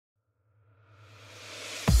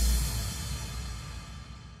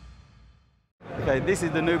Okay, this is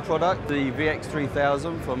the new product, the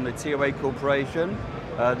VX-3000 from the TOA Corporation.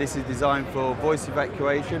 This is designed for voice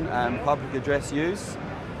evacuation and public address use.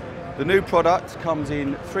 The new product comes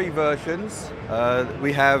in three versions.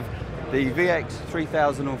 We have the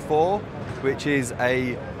VX-3004, which is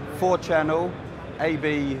a 4-channel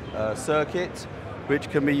AB circuit, which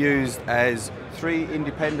can be used as 3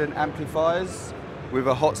 independent amplifiers with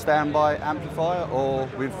a hot standby amplifier, or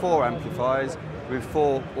with 4 amplifiers with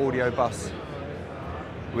 4 audio bus.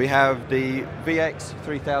 We have the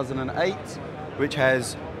VX-3008, which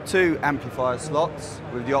has 2 amplifier slots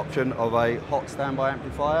with the option of a hot standby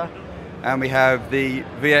amplifier. And we have the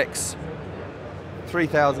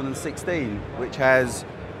VX-3016, which has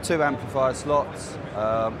 2 amplifier slots,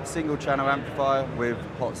 single channel amplifier with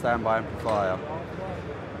hot standby amplifier.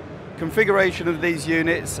 Configuration of these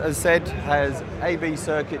units, as said, has AB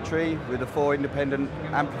circuitry with the 4 independent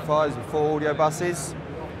amplifiers with 4 audio buses,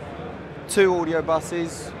 2 audio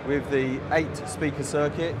buses with the 8 speaker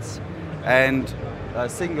circuits, and a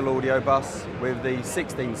single audio bus with the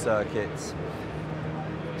 16 circuits.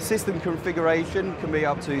 System configuration can be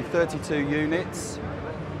up to 32 units,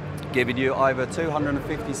 giving you either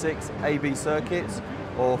 256 AB circuits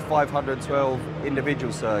or 512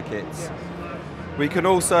 individual circuits. We can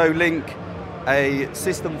also link a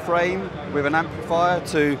system frame with an amplifier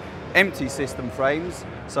to empty system frames.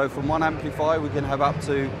 So from one amplifier we can have up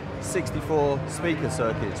to 64 speaker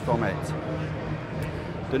circuits from it.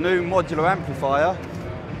 The new modular amplifier,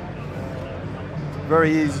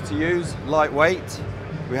 very easy to use, lightweight.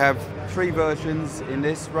 We have 3 versions in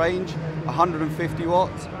this range: 150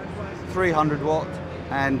 watt, 300 watt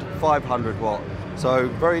and 500 watt. So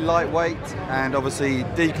very lightweight, and obviously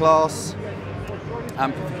D-class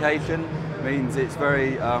amplification means it's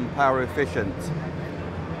very power efficient.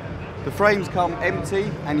 The frames come empty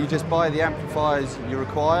and you just buy the amplifiers you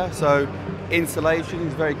require, so installation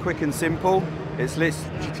is very quick and simple. It's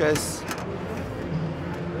literally just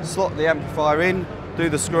slot the amplifier in, do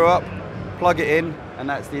the screw up, plug it in, and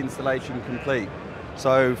that's the installation complete.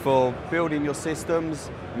 So for building your systems,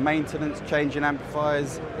 maintenance, changing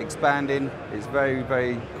amplifiers, expanding, it's very,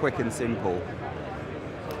 very quick and simple.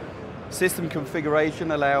 System configuration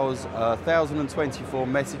allows 1,024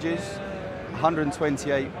 messages,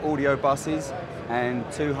 128 audio buses and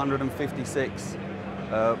 256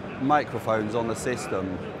 microphones on the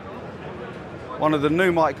system. One of the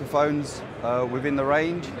new microphones within the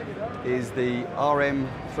range is the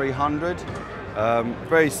RM300,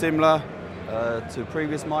 very similar to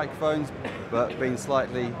previous microphones but being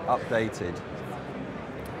slightly updated.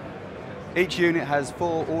 Each unit has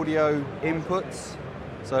 4 audio inputs.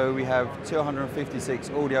 So we have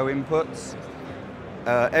 256 audio inputs.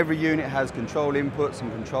 Every unit has control inputs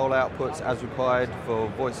and control outputs as required for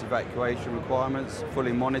voice evacuation requirements,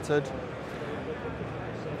 fully monitored.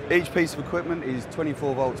 Each piece of equipment is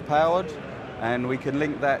 24 volts powered, and we can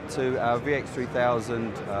link that to our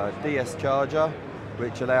VX-3000 DS charger,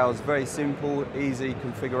 which allows very simple, easy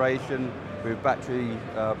configuration with battery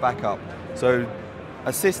backup. So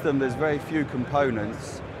a system, there's very few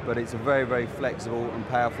components, but it's a very, very flexible and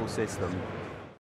powerful system.